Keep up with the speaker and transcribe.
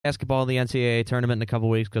basketball in the NCAA tournament in a couple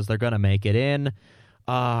weeks because they're going to make it in.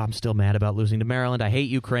 I'm still mad about losing to Maryland. I hate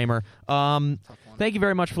you, Kramer. Thank you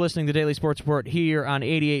very much for listening to Daily Sports Report here on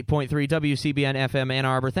 88.3 WCBN FM Ann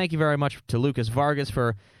Arbor. Thank you very much to Lucas Vargas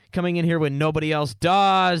for coming in here when nobody else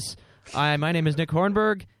does. My name is Nick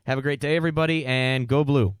Hornberg. Have a great day, everybody, and go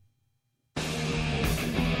blue.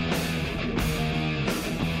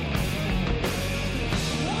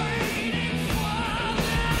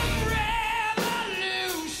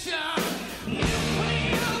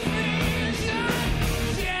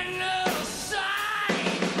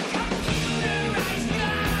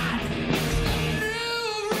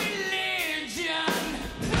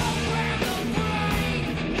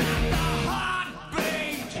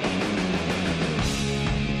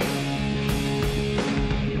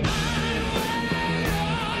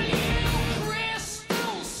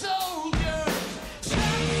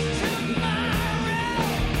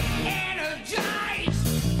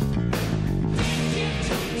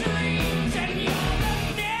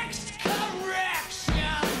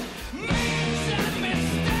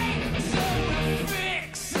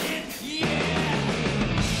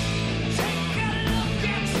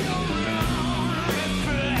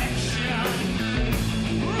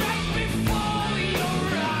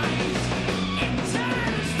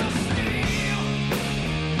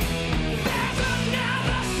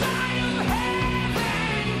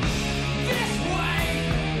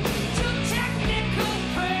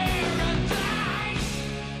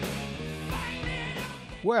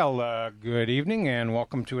 Well, good evening and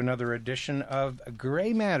welcome to another edition of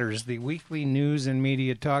Gray Matters, the weekly news and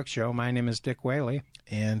media talk show. My name is Dick Whaley.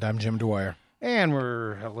 And I'm Jim Dwyer. And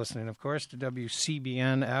we're listening, of course, to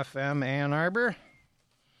WCBN FM Ann Arbor,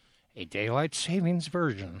 a daylight savings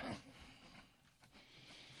version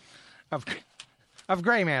of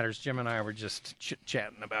Gray Matters. Jim and I were just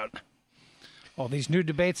chit-chatting about all these new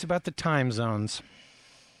debates about the time zones.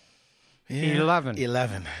 Yeah,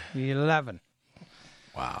 11.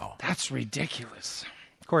 Wow. That's ridiculous.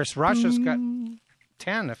 Of course, Russia's got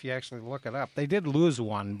 10 if you actually look it up. They did lose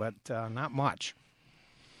one, but not much.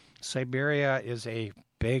 Siberia is a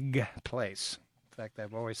big place. In fact,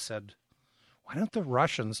 I've always said, why don't the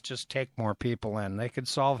Russians just take more people in? They could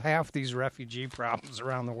solve half these refugee problems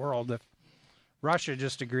around the world if Russia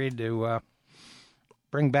just agreed to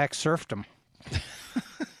bring back serfdom.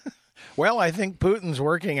 Well, I think Putin's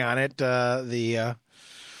working on it. The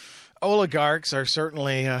oligarchs are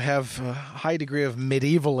certainly have a high degree of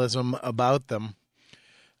medievalism about them.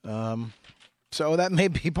 So that may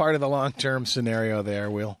be part of the long-term scenario there.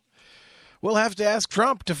 We'll have to ask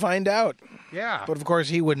Trump to find out. Yeah. But, of course,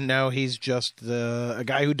 he wouldn't know. He's just a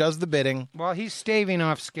guy who does the bidding. Well, he's staving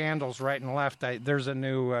off scandals right and left. There's a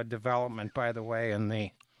new development, by the way, in the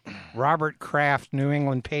Robert Kraft New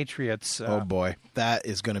England Patriots. Oh, boy. That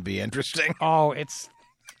is going to be interesting. Oh, it's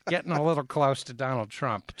getting a little close to Donald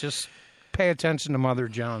Trump. Just pay attention to Mother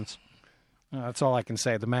Jones. That's all I can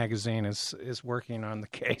say. The magazine is working on the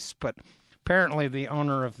case. But apparently the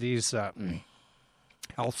owner of these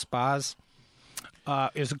health spas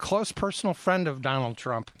is a close personal friend of Donald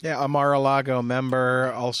Trump. Yeah, a Mar-a-Lago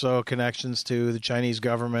member, also connections to the Chinese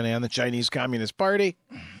government and the Chinese Communist Party.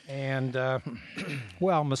 And,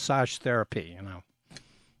 well, massage therapy, you know.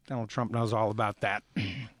 Donald Trump knows all about that.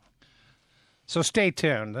 So stay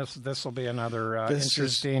tuned. This will be another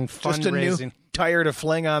interesting fundraising. Just a new tire to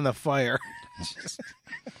fling on the fire.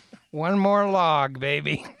 One more log,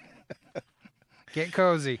 baby. Get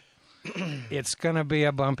cozy. It's going to be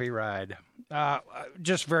a bumpy ride.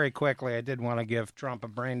 Just very quickly, I did want to give Trump a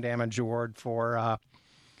brain damage award for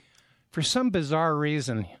some bizarre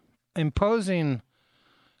reason, imposing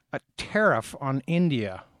a tariff on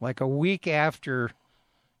India, like a week after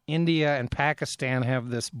India and Pakistan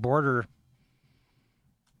have this border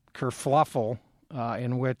kerfluffle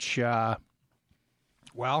in which,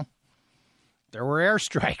 well, there were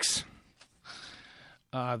airstrikes.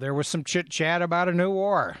 There was some chit-chat about a new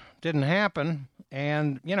war. Didn't happen.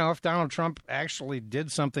 And, you know, if Donald Trump actually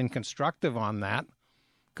did something constructive on that,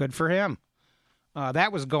 good for him.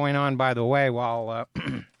 That was going on, by the way, while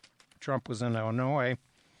Trump was in Illinois,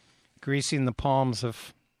 greasing the palms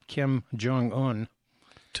of Kim Jong-un.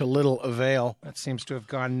 To little avail. That seems to have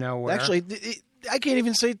gone nowhere. Actually, I can't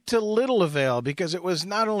even say to little avail, because it was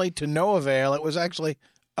not only to no avail, it was actually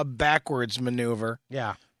a backwards maneuver.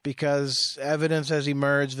 Yeah. Because evidence has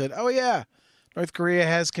emerged that, oh, yeah, North Korea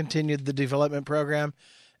has continued the development program,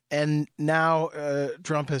 and now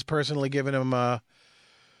Trump has personally given him a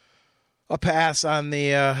pass on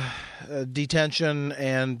the detention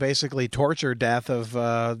and basically torture death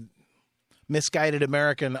of misguided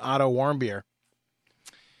American Otto Warmbier.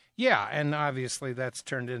 Yeah, and obviously that's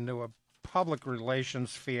turned into a public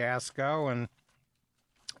relations fiasco. And,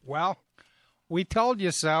 well, we told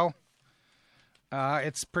you so.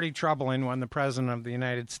 It's pretty troubling when the President of the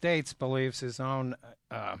United States believes his own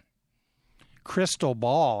crystal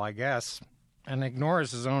ball, I guess, and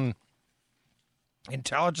ignores his own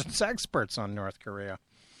intelligence experts on North Korea.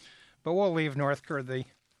 But we'll leave the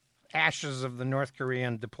ashes of the North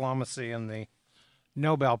Korean diplomacy and the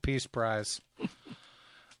Nobel Peace Prize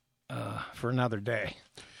for another day.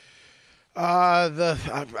 I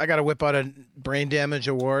got to whip out a brain damage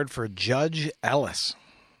award for Judge Ellis.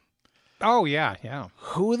 Oh, yeah.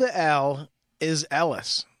 Who the hell is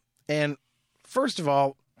Ellis? And first of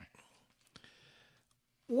all,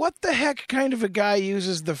 what the heck kind of a guy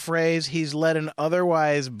uses the phrase he's led an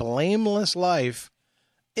otherwise blameless life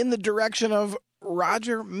in the direction of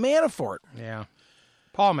Roger Manafort? Yeah.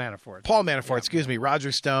 Paul Manafort. Excuse me.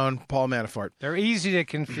 Roger Stone, Paul Manafort. They're easy to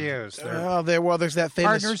confuse. There's that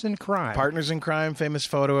famous partners in crime. Partners in crime, famous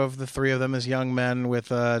photo of the three of them as young men with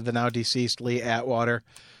the now deceased Lee Atwater,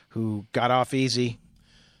 who got off easy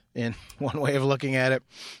in one way of looking at it.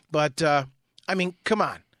 But, I mean, come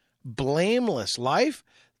on. Blameless life?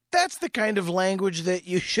 That's the kind of language that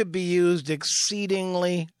you should be used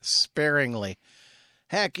exceedingly sparingly.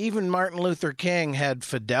 Heck, even Martin Luther King had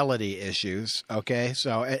fidelity issues, okay?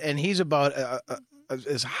 So, and he's about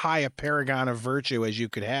as high a paragon of virtue as you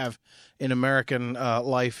could have in American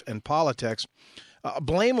life and politics. A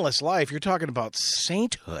blameless life, you're talking about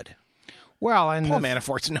sainthood. Well, and Paul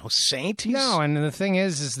Manafort's no saint. No, and the thing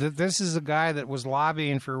is that this is a guy that was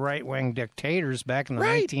lobbying for right-wing dictators back in the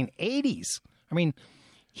 1980s. I mean,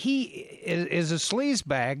 he is a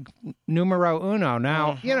sleazebag numero uno.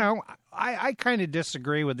 Now, you know, I kind of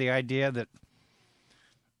disagree with the idea that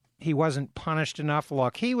he wasn't punished enough.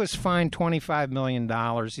 Look, he was fined $25 million.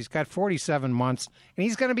 He's got 47 months, and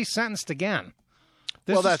he's going to be sentenced again.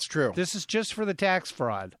 That's true. This is just for the tax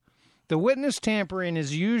fraud. The witness tampering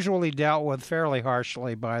is usually dealt with fairly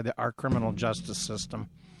harshly by our criminal justice system.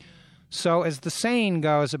 So as the saying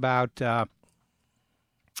goes about Dr.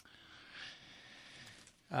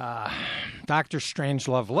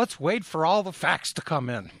 Strangelove, let's wait for all the facts to come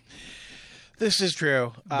in. This is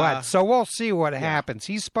true. But so we'll see what happens.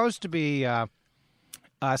 He's supposed to be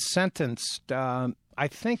sentenced, I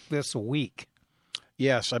think, this week.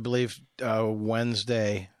 Yes, I believe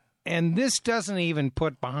Wednesday. And this doesn't even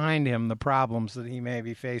put behind him the problems that he may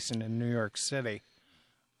be facing in New York City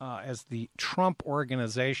as the Trump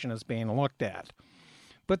organization is being looked at.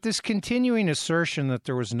 But this continuing assertion that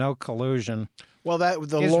there was no collusion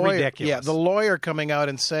is ridiculous. Yeah, the lawyer coming out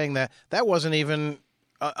and saying that wasn't even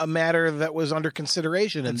a matter that was under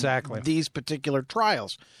consideration in these particular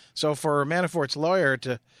trials. So for Manafort's lawyer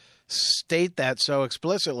to state that so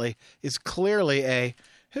explicitly is clearly a,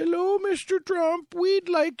 hello, Mr. Trump, we'd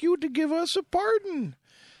like you to give us a pardon.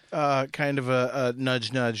 Kind of a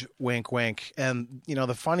nudge, nudge, wink, wink. And, you know,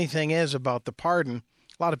 the funny thing is about the pardon,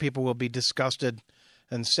 a lot of people will be disgusted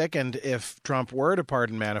and sickened if Trump were to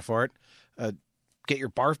pardon Manafort. Get your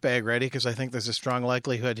barf bag ready, because I think there's a strong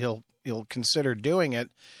likelihood he'll consider doing it.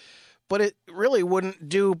 But it really wouldn't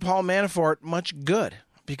do Paul Manafort much good,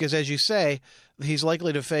 because, as you say, he's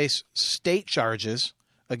likely to face state charges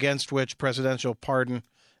against which presidential pardon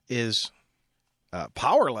is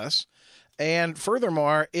powerless. And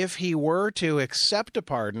furthermore, if he were to accept a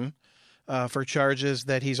pardon for charges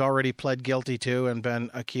that he's already pled guilty to and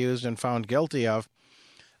been accused and found guilty of,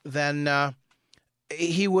 then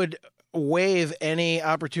he would waive any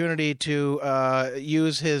opportunity to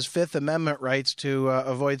use his Fifth Amendment rights to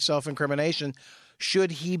avoid self-incrimination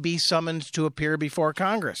should he be summoned to appear before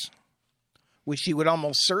Congress, which he would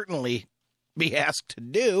almost certainly be asked to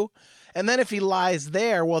do. And then if he lies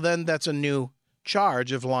there, well, then that's a new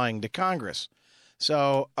charge of lying to Congress.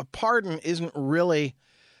 So a pardon isn't really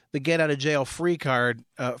the get-out-of-jail-free card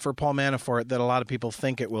for Paul Manafort that a lot of people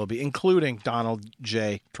think it will be, including Donald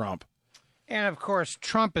J. Trump. And, of course,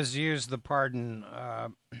 Trump has used the pardon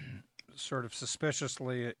sort of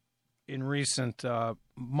suspiciously in recent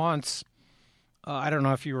months. I don't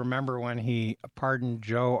know if you remember when he pardoned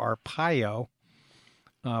Joe Arpaio,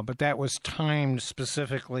 but that was timed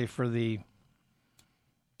specifically for the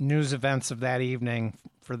news events of that evening,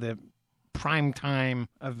 for the primetime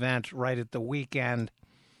event right at the weekend.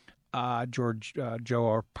 Joe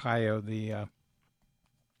Arpaio, the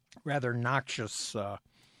rather noxious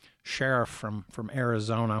sheriff from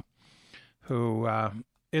Arizona, who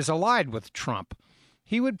is allied with Trump.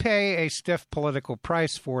 He would pay a stiff political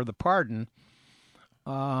price for the pardon.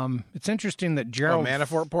 It's interesting that Gerald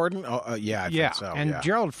Manafort pardon? I think so. And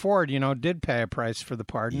Gerald Ford, did pay a price for the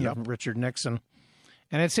pardon of Richard Nixon.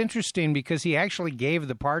 And it's interesting because he actually gave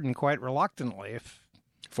the pardon quite reluctantly.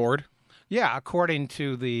 Ford? Yeah, according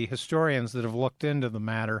to the historians that have looked into the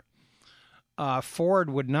matter, Ford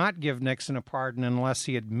would not give Nixon a pardon unless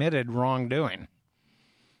he admitted wrongdoing.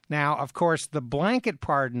 Now, of course, the blanket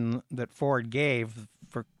pardon that Ford gave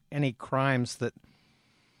for any crimes that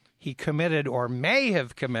he committed or may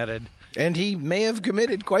have committed, and he may have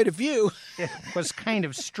committed quite a few, was kind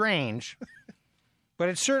of strange. But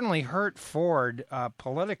it certainly hurt Ford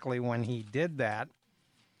politically when he did that.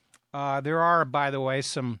 There are, by the way,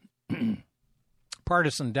 some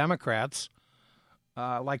partisan Democrats,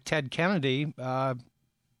 like Ted Kennedy,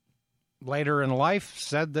 later in life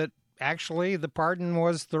said that actually the pardon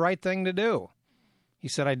was the right thing to do. He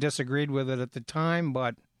said, I disagreed with it at the time,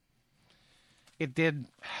 but it did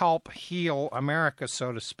help heal America,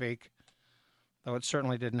 so to speak, though it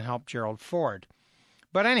certainly didn't help Gerald Ford.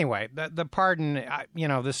 But anyway, the pardon,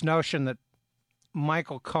 this notion that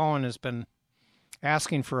Michael Cohen has been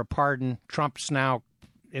asking for a pardon, Trump's now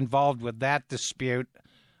involved with that dispute.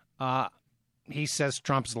 He says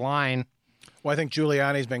Trump's lying. Well, I think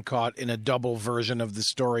Giuliani's been caught in a double version of the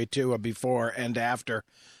story, too, a before and after,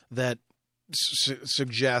 that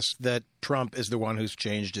suggests that Trump is the one who's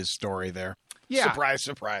changed his story there. Yeah. Surprise,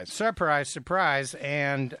 surprise. Surprise, surprise.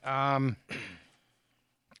 And,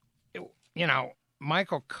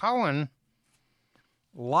 Michael Cohen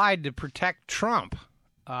lied to protect Trump.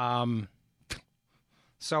 So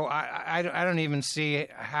I don't even see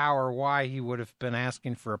how or why he would have been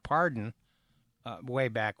asking for a pardon way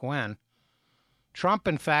back when. Trump,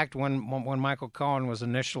 in fact, when Michael Cohen was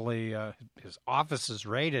initially, his offices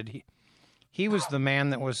raided, he was the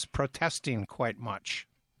man that was protesting quite much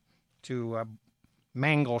to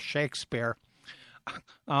mangle Shakespeare.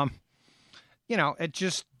 It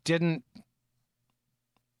just didn't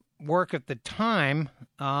work at the time.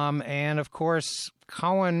 And, of course,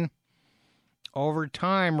 Cohen, over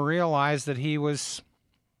time, realized that he was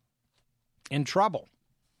in trouble.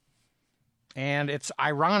 And it's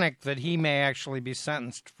ironic that he may actually be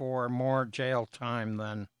sentenced for more jail time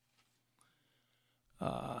than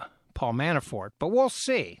Paul Manafort. But we'll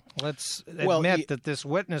see. Let's admit that this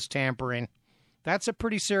witness tampering, that's a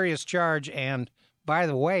pretty serious charge. And, by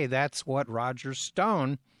the way, that's what Roger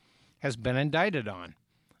Stone has been indicted on.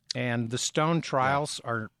 And the Stone trials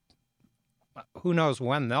are, who knows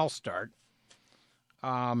when they'll start.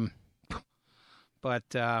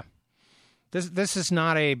 This is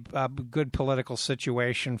not a good political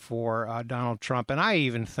situation for Donald Trump, and I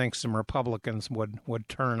even think some Republicans would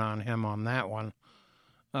turn on him on that one.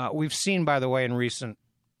 We've seen, by the way, in recent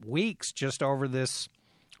weeks, just over this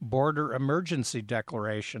border emergency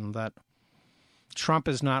declaration, that Trump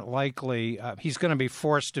is not likely, he's going to be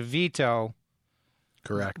forced to veto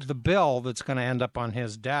Correct. the bill that's going to end up on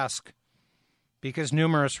his desk because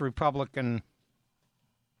numerous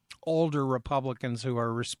older Republicans who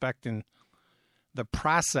are respecting the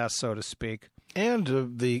process, so to speak.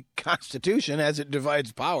 And the Constitution as it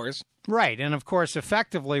divides powers. Right. And, of course,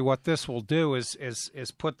 effectively what this will do is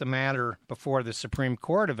put the matter before the Supreme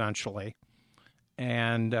Court eventually.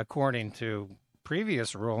 And according to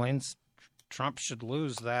previous rulings, Trump should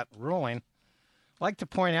lose that ruling. I'd like to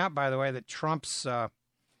point out, by the way, that Trump's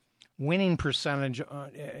winning percentage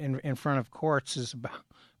in front of courts is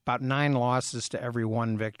about 9 losses to every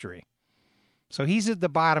 1 victory. So he's at the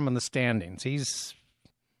bottom of the standings. He's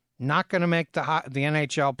not going to make the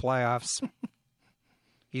NHL playoffs.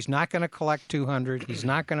 He's not going to collect 200. He's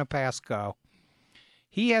not going to pass go.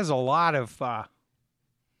 He has a lot of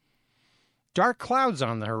dark clouds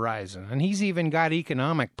on the horizon, and he's even got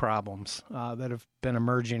economic problems that have been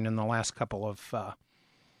emerging in the last couple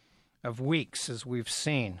of weeks, as we've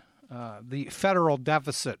seen. The federal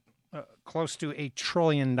deficit, close to $1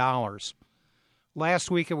 trillion.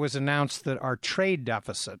 Last week it was announced that our trade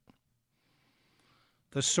deficit,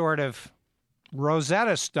 the sort of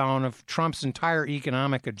Rosetta Stone of Trump's entire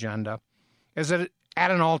economic agenda, is at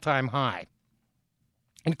an all-time high,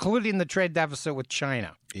 including the trade deficit with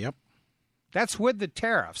China. Yep. That's with the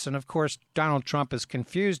tariffs. And, of course, Donald Trump is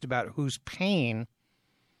confused about who's paying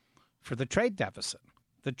for the trade deficit.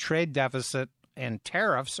 The trade deficit and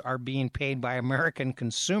tariffs are being paid by American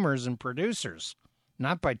consumers and producers,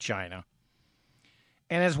 not by China.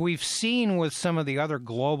 And as we've seen with some of the other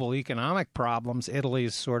global economic problems, Italy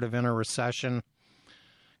is sort of in a recession.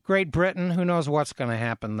 Great Britain, who knows what's going to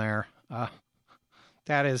happen there?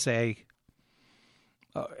 That is a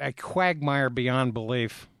quagmire beyond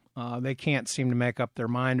belief. They can't seem to make up their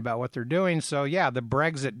mind about what they're doing. So, yeah, the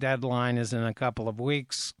Brexit deadline is in a couple of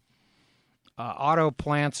weeks. Auto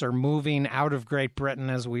plants are moving out of Great Britain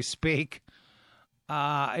as we speak.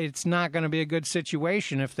 it's not going to be a good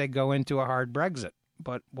situation if they go into a hard Brexit.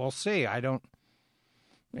 But we'll see.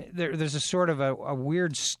 There's a sort of a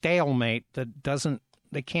weird stalemate that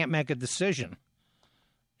they can't make a decision.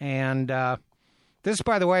 And this,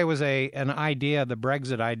 by the way, was an idea, the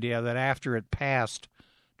Brexit idea, that after it passed,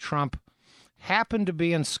 Trump happened to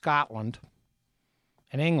be in Scotland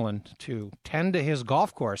and England to tend to his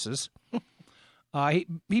golf courses.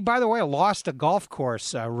 He, by the way, lost a golf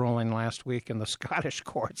course ruling last week in the Scottish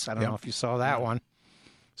courts. I don't know if you saw that one.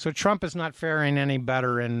 So Trump is not faring any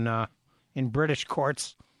better in British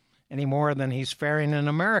courts any more than he's faring in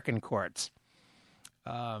American courts.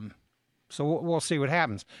 So we'll see what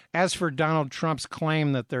happens. As for Donald Trump's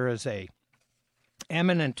claim that there is a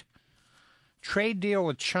imminent trade deal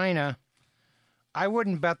with China, I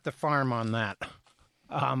wouldn't bet the farm on that.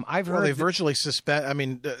 I've heard they virtually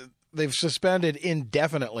they've suspended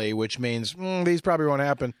indefinitely, which means these probably won't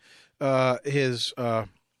happen. His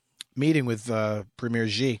meeting with Premier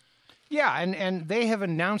Xi. Yeah, and they have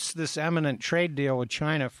announced this imminent trade deal with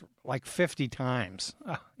China for like 50 times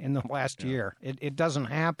in the last year. It doesn't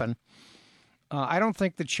happen. I don't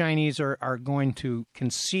think the Chinese are going to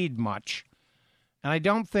concede much. And I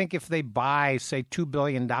don't think if they buy, say, $2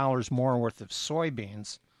 billion more worth of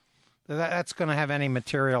soybeans, that's going to have any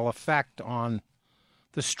material effect on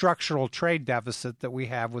the structural trade deficit that we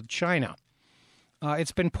have with China.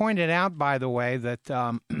 It's been pointed out, by the way, that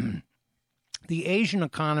the Asian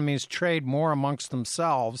economies trade more amongst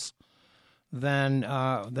themselves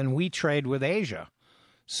than we trade with Asia.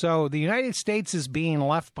 So the United States is being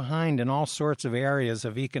left behind in all sorts of areas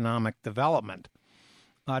of economic development.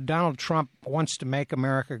 Donald Trump wants to make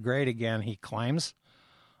America great again, he claims.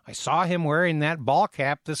 I saw him wearing that ball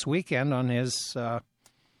cap this weekend on his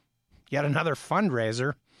yet another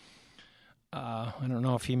fundraiser. I don't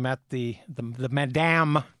know if he met the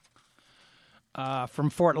madame from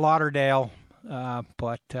Fort Lauderdale,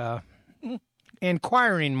 but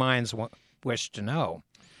inquiring minds wish to know,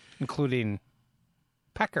 including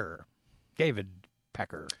David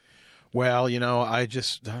Pecker. Well,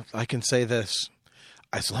 I can say this.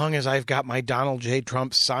 As long as I've got my Donald J.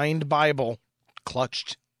 Trump signed Bible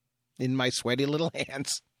clutched in my sweaty little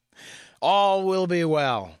hands, all will be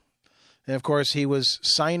well. And, of course, he was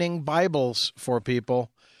signing Bibles for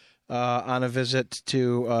people on a visit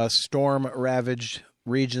to storm-ravaged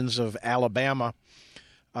regions of Alabama.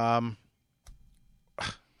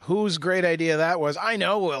 Whose great idea that was? I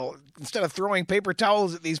know. Well, instead of throwing paper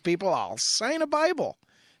towels at these people, I'll sign a Bible.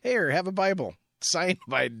 Here, have a Bible signed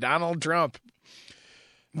by Donald Trump.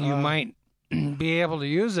 You might be able to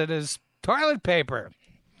use it as toilet paper.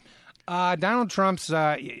 Donald Trump's,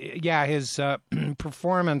 his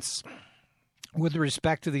performance with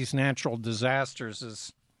respect to these natural disasters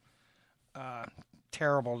is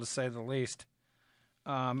terrible, to say the least.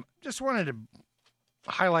 Just wanted to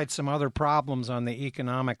highlight some other problems on the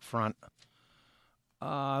economic front.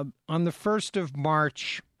 On the 1st of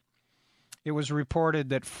March, it was reported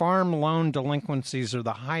that farm loan delinquencies are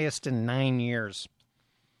the highest in 9 years.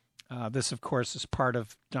 This, of course, is part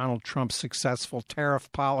of Donald Trump's successful tariff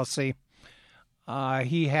policy.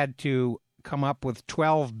 He had to come up with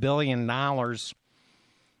 $12 billion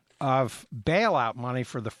of bailout money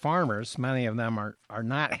for the farmers. Many of them are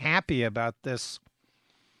not happy about this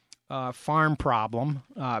farm problem.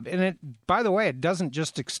 And by the way, it doesn't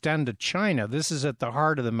just extend to China. This is at the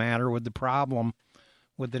heart of the matter with the problem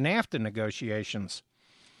with the NAFTA negotiations.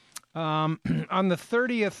 On the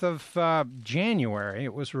 30th of January,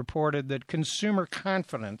 it was reported that consumer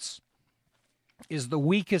confidence is the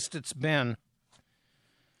weakest it's been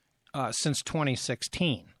since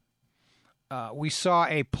 2016. We saw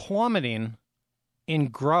a plummeting in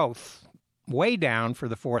growth, way down for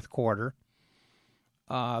the fourth quarter.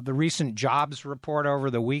 The recent jobs report over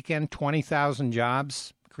the weekend, 20,000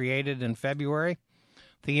 jobs created in February.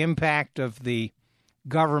 The impact of the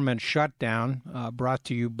government shutdown, brought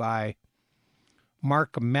to you by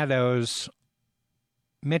Mark Meadows,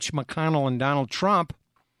 Mitch McConnell, and Donald Trump.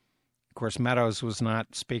 Of course, Meadows was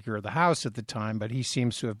not Speaker of the House at the time, but he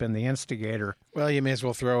seems to have been the instigator. Well, you may as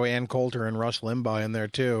well throw Ann Coulter and Rush Limbaugh in there,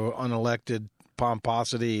 too, unelected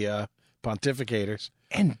pomposity pontificators.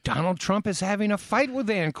 And Donald Trump is having a fight with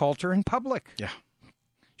Ann Coulter in public. Yeah.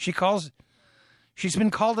 She's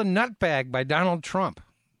been called a nutbag by Donald Trump.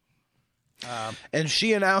 And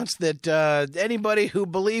she announced that anybody who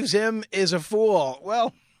believes him is a fool.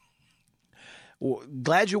 Well,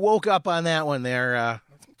 glad you woke up on that one there,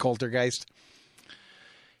 Coultergeist.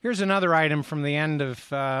 Here's another item from the end of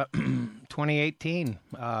 2018,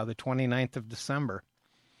 the 29th of December.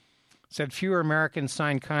 It said fewer Americans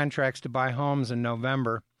signed contracts to buy homes in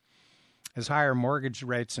November as higher mortgage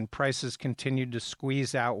rates and prices continued to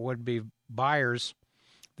squeeze out would-be buyers.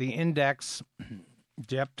 The index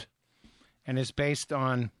dipped and is based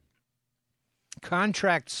on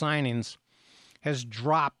contract signings, has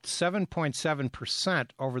dropped 7.7%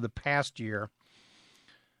 over the past year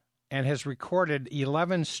and has recorded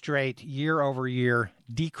 11 straight year-over-year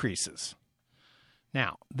decreases.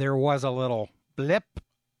 Now, there was a little blip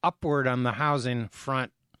upward on the housing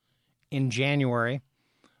front in January,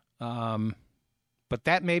 but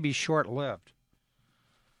that may be short-lived.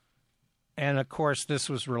 And, of course, this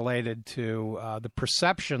was related to the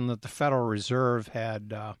perception that the Federal Reserve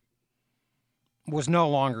had was no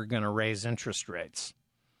longer going to raise interest rates.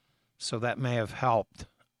 So that may have helped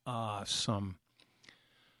some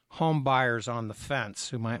home buyers on the fence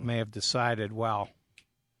who may have decided, well,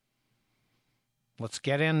 let's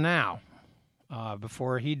get in now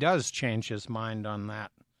before he does change his mind on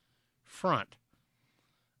that front.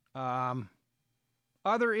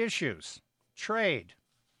 Other issues, trade.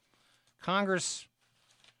 Congress,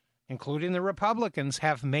 including the Republicans,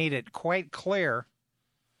 have made it quite clear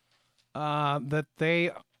that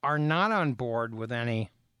they are not on board with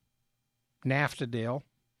any NAFTA deal,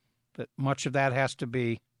 that much of that has to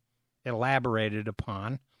be elaborated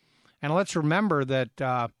upon. And let's remember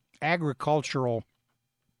that agricultural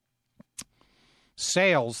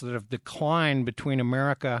sales that have declined between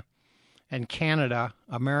America and Canada,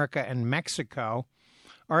 America and Mexico,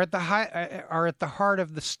 are at the heart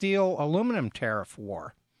of the steel-aluminum tariff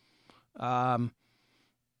war.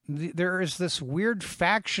 There is this weird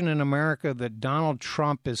faction in America that Donald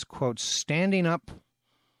Trump is, quote, standing up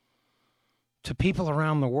to people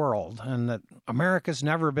around the world, and that America's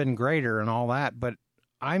never been greater and all that. But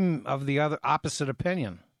I'm of the opposite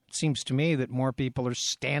opinion. It seems to me that more people are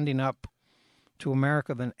standing up to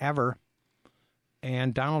America than ever,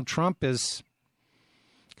 and Donald Trump is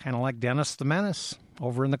kind of like Dennis the Menace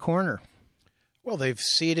over in the corner. Well, they've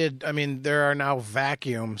seeded, I mean, there are now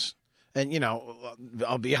vacuums. And, you know,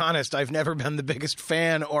 I'll be honest, I've never been the biggest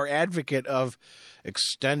fan or advocate of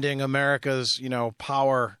extending America's,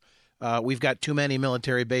 power. We've got too many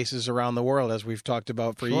military bases around the world, as we've talked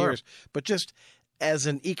about for years. But just as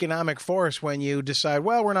an economic force, when you decide,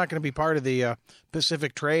 well, we're not going to be part of the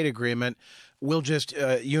Pacific Trade Agreement, we'll just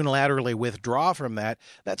unilaterally withdraw from that,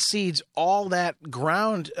 that cedes all that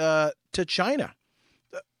ground to China,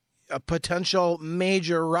 a potential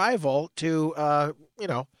major rival to,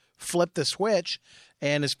 flip the switch,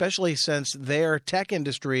 and especially since their tech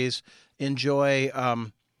industries enjoy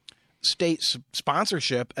state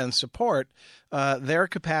sponsorship and support, their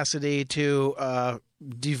capacity to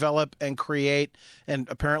develop and create, and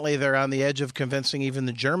apparently they're on the edge of convincing even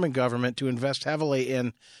the German government to invest heavily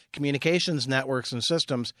in communications networks and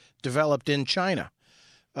systems developed in China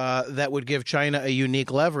that would give China a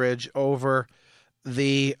unique leverage over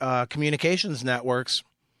the communications networks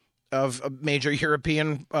of a major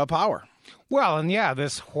European power. Well, and yeah,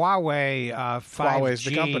 this Huawei 5G, Huawei's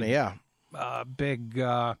the company, yeah. Big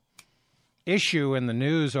issue in the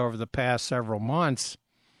news over the past several months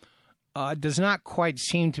does not quite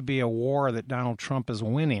seem to be a war that Donald Trump is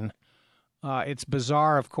winning. It's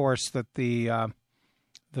bizarre, of course, that the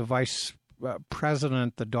vice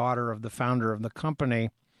president, the daughter of the founder of the company,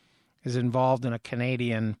 is involved in a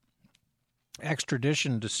Canadian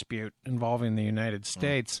extradition dispute involving the United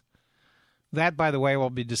States. That, by the way, will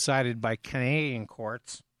be decided by Canadian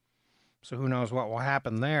courts, so who knows what will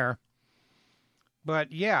happen there.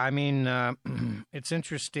 But, yeah, I mean, it's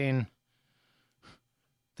interesting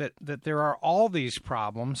that there are all these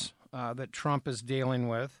problems that Trump is dealing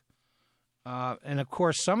with. And, of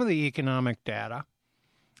course, some of the economic data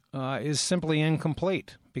is simply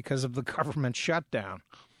incomplete because of the government shutdown.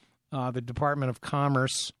 The Department of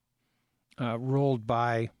Commerce, ruled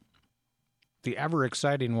by the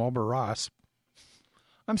ever-exciting Wilbur Ross.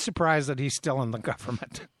 I'm surprised that he's still in the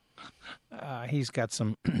government. He's got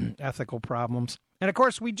some ethical problems. And, of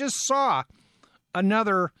course, we just saw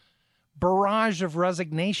another barrage of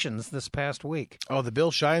resignations this past week. Oh, the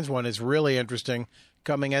Bill Shines one is really interesting,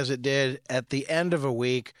 coming as it did at the end of a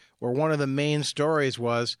week where one of the main stories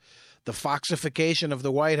was the Foxification of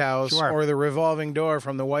the White House, or the revolving door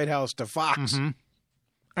from the White House to Fox. Mm-hmm.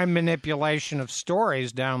 And manipulation of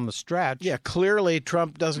stories down the stretch. Yeah, clearly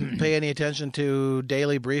Trump doesn't pay any attention to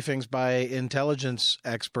daily briefings by intelligence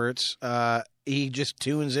experts. He just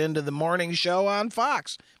tunes into the morning show on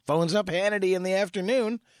Fox, phones up Hannity in the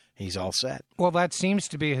afternoon. He's all set. Well, that seems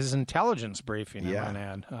to be his intelligence briefing, I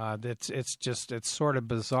might add. It's sort of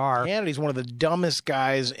bizarre. Hannity's one of the dumbest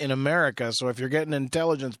guys in America, so if you're getting an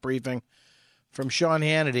intelligence briefing from Sean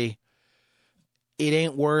Hannity, it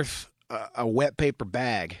ain't worth a wet paper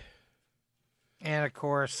bag. And, of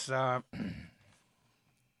course, I'll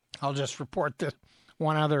just report this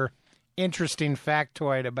one other interesting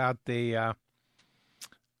factoid about the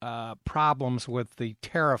problems with the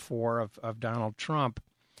tariff war of Donald Trump.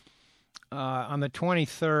 On the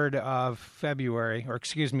 23rd of February, or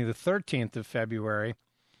excuse me, the 13th of February,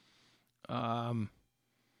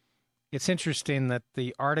 it's interesting that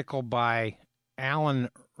the article by Alan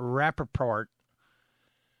Rappaport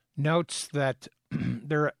notes that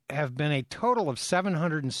there have been a total of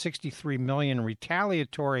 763 million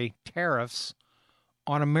retaliatory tariffs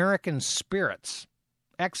on American spirits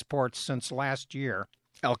exports since last year.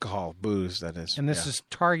 Alcohol, booze, that is. And this is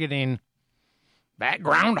targeting that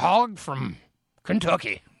groundhog from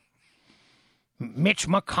Kentucky, Mitch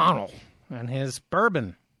McConnell, and his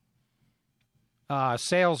bourbon.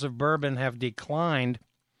 Sales of bourbon have declined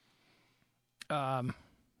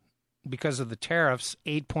because of the tariffs,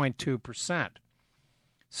 8.2%.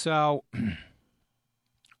 So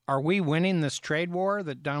are we winning this trade war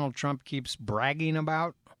that Donald Trump keeps bragging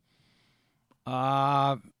about?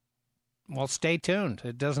 Well, stay tuned.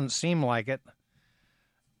 It doesn't seem like it.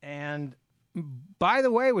 And by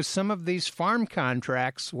the way, with some of these farm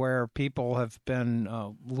contracts where people have been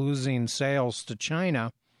losing sales to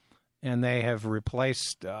China and they have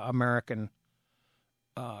replaced American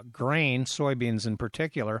grain, soybeans in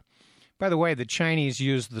particular. By the way, the Chinese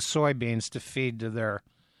use the soybeans to feed to their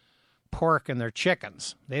pork and their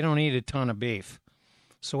chickens. They don't eat a ton of beef.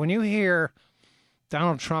 So when you hear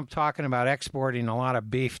Donald Trump talking about exporting a lot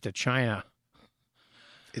of beef to China,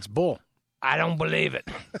 it's bull. I don't believe it.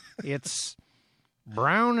 It's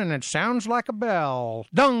brown and it sounds like a bell.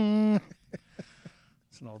 Dung!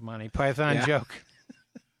 It's an old Monty Python joke.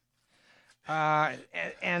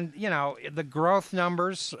 And, you know, the growth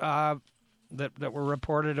numbers that were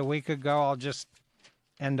reported a week ago, I'll just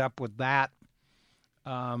end up with that.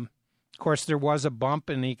 Of course, there was a bump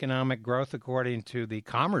in economic growth, according to the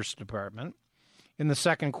Commerce Department, in the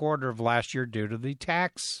second quarter of last year due to the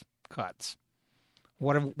tax cuts.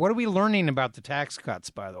 What are we learning about the tax cuts,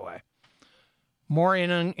 by the way? More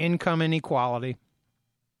income inequality,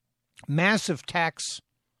 massive tax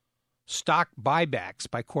stock buybacks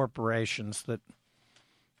by corporations that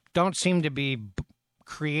don't seem to be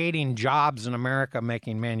creating jobs in America,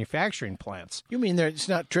 making manufacturing plants. You mean it's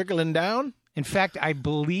not trickling down? In fact, I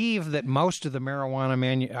believe that most of the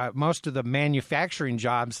most of the manufacturing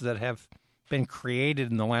jobs that have been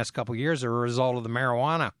created in the last couple of years are a result of the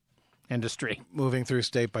marijuana industry. Moving through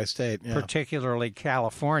state by state, yeah. Particularly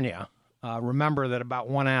California. Remember that about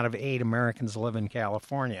 1 out of 8 Americans live in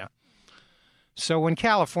California. So when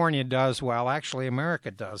California does well, actually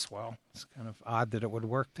America does well. It's kind of odd that it would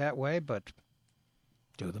work that way, but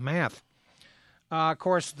do the math. Of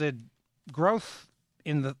course, the growth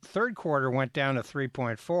in the third quarter went down to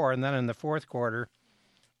 3.4, and then in the fourth quarter,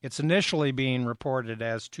 it's initially being reported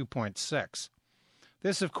as 2.6.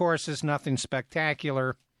 This, of course, is nothing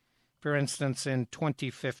spectacular. For instance, in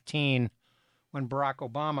 2015, when Barack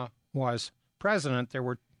Obama was president, there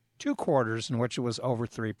were 2 quarters in which it was over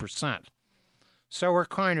 3%. So we're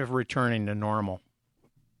kind of returning to normal.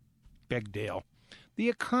 Big deal. The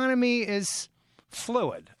economy is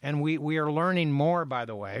fluid, and we are learning more, by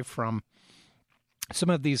the way, from some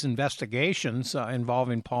of these investigations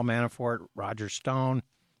involving Paul Manafort, Roger Stone,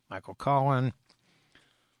 Michael Cohen,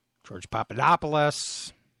 George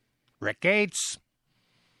Papadopoulos, Rick Gates,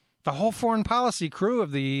 the whole foreign policy crew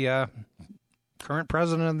of the current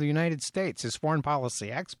president of the United States, his foreign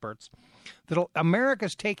policy experts, that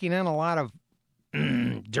America's taking in a lot of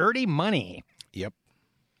dirty money. Yep.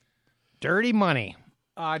 Dirty money.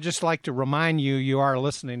 I'd just like to remind you, you are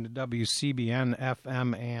listening to WCBN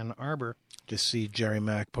FM Ann Arbor. Just see Jerry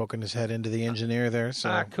Mack poking his head into the engineer there.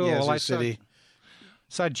 So cool. Yazoo City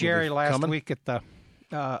saw Jerry last week at the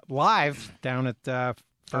live down at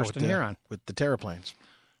First and Huron with the Terraplanes.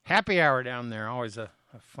 Happy hour down there, always a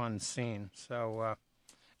fun scene. So,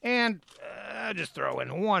 and just throw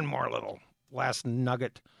in one more little last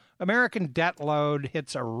nugget. American debt load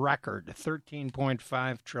hits a record,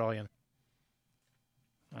 $13.5 trillion.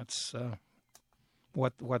 That's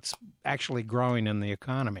what's actually growing in the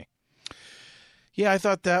economy. Yeah, I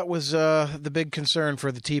thought that was the big concern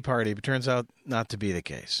for the Tea Party, but turns out not to be the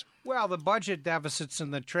case. Well, the budget deficits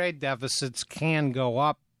and the trade deficits can go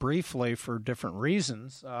up briefly for different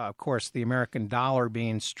reasons. Of course, the American dollar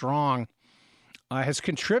being strong has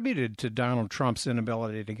contributed to Donald Trump's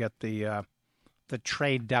inability to get the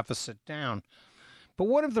trade deficit down. But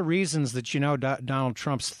one of the reasons that Donald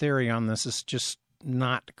Trump's theory on this is just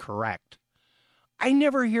not correct. I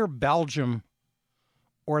never hear Belgium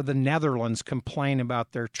or the Netherlands complain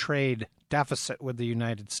about their trade deficit with the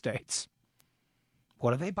United States.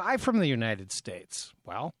 What do they buy from the United States?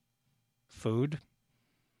 Well, food,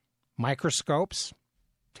 microscopes,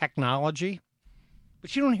 technology.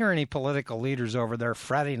 But you don't hear any political leaders over there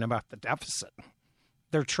fretting about the deficit,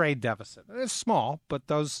 their trade deficit. It's small, but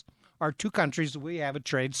those are two countries that we have a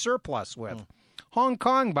trade surplus with. Hong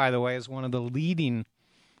Kong, by the way, is one of the leading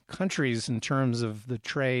countries in terms of the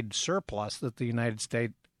trade surplus that the United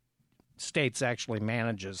States actually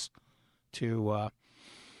manages to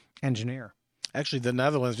engineer. Actually, the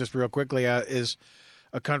Netherlands, just real quickly, is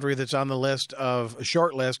a country that's on the list of a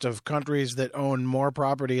short list of countries that own more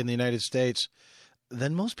property in the United States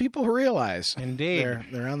than most people realize. Indeed.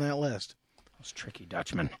 They're on that list. Those tricky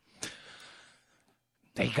Dutchmen.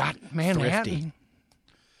 They got Manhattan. Thrifty.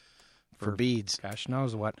 For beads. Gosh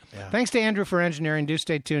knows what. Yeah. Thanks to Andrew for engineering. Do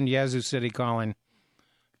stay tuned. Yazoo City Calling.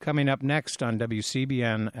 Coming up next on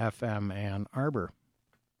WCBN FM Ann Arbor.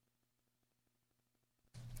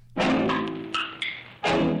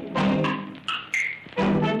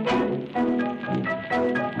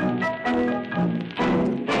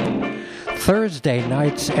 Thursday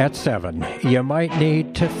nights at 7, you might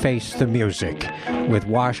need to face the music with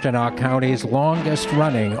Washtenaw County's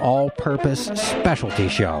longest-running all-purpose specialty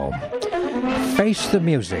show. Face the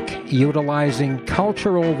Music, utilizing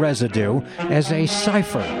cultural residue as a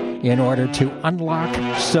cipher in order to unlock,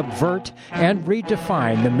 subvert, and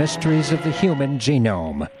redefine the mysteries of the human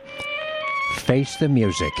genome. Face the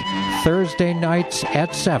Music, Thursday nights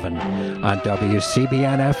at 7 on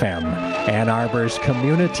WCBN FM, Ann Arbor's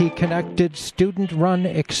community-connected, student-run,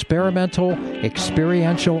 experimental,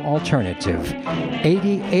 experiential alternative,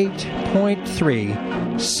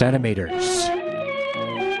 88.3 centimeters.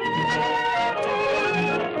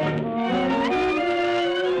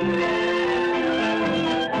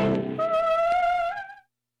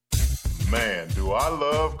 Man, do I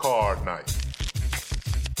love card night.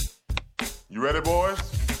 You ready, boys?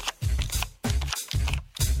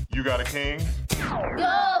 You got a king?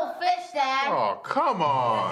 Go, fish, Dad. Oh, come on.